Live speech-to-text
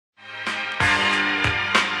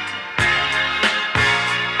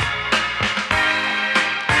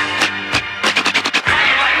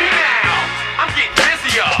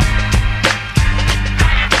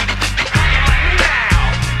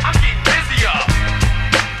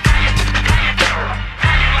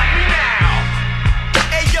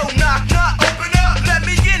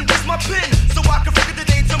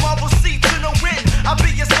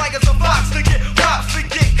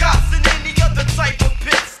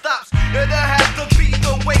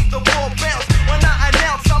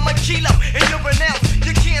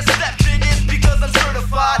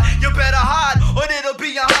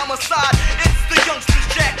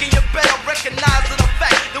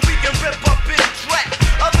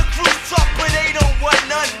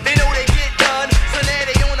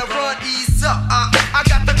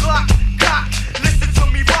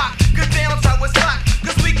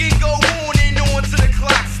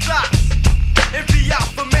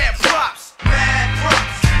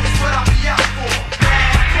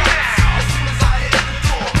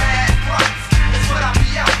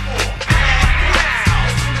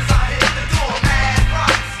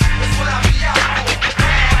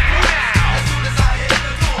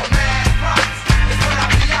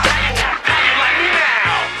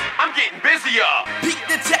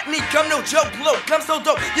Joe Blow. I'm so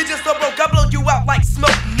dope, you just so broke, I blow you out like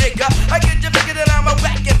smoke, nigga. I get you figure that I'm a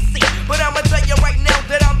whack MC, but I'ma tell you right now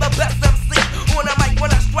that I'm the best MC. On a mic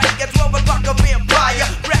when I strike at 12 o'clock, a vampire,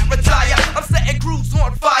 rap retire. I'm setting grooves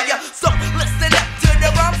on fire, so listen up to the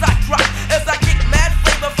rhymes I drop as I kick mad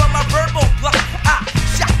flavor from my verbal block. I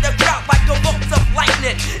shock the crowd like a bolt of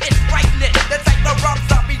lightning. It's frightening, the type of rhymes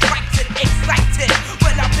I be writing, excited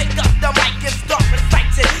when I pick up the mic and start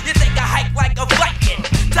reciting. You think I hype like a Viking?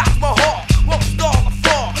 Taj Mahal, won't stall or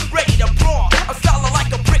fall, ready to brawl. I'm solid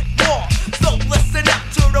like a brick wall, so listen up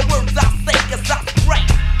to the words I say, 'cause I spray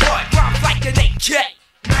rhymes like an AK.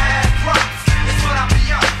 Mad props, that's what I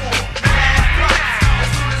be out for. Mad props, as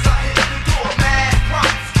soon as I hit the door. Mad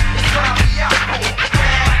props, that's what I be out for.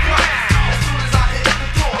 Mad props, as soon as I hit the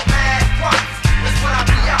door. Mad props, that's what I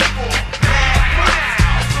be out for. Mad props,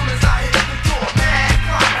 as soon as I hit the door. Mad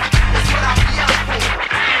props, that's what I be out for.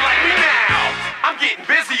 Like me now, I'm getting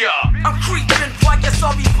busier. I'm creeping while you're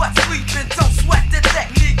sorry but sleeping. Don't sweat the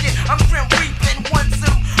technique. I'm grim reaping. 1,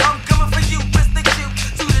 2. I'm coming for you, Mr. Q.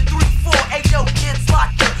 2 to 3, 4. Hey yo, kids, lock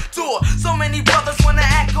your door. So many brothers wanna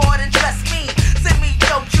act hard and dress mean. Send me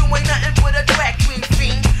yo, you ain't nothing but a drag queen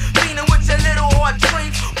fiend. Fiending with your little hard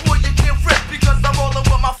dreams. Boy, you get ripped because I'm rolling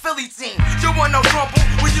with my Philly team. You wanna rumble?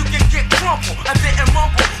 Well, you can get crumpled. I didn't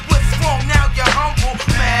mumble. What's wrong now? You're humble.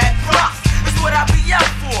 Mad props. That's what I be out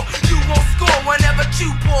for. You won't score whenever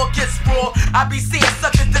Q-ball gets raw. I be seeing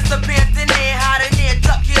suckers disabandoned there, hide in there,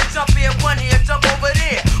 duck here, jump here, one here, jump over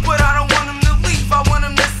there. But I don't want them to leave, I want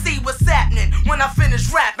them to see what's happening. When I finish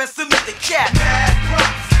rapping, salute the cat. Mad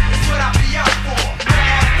props, that's what I be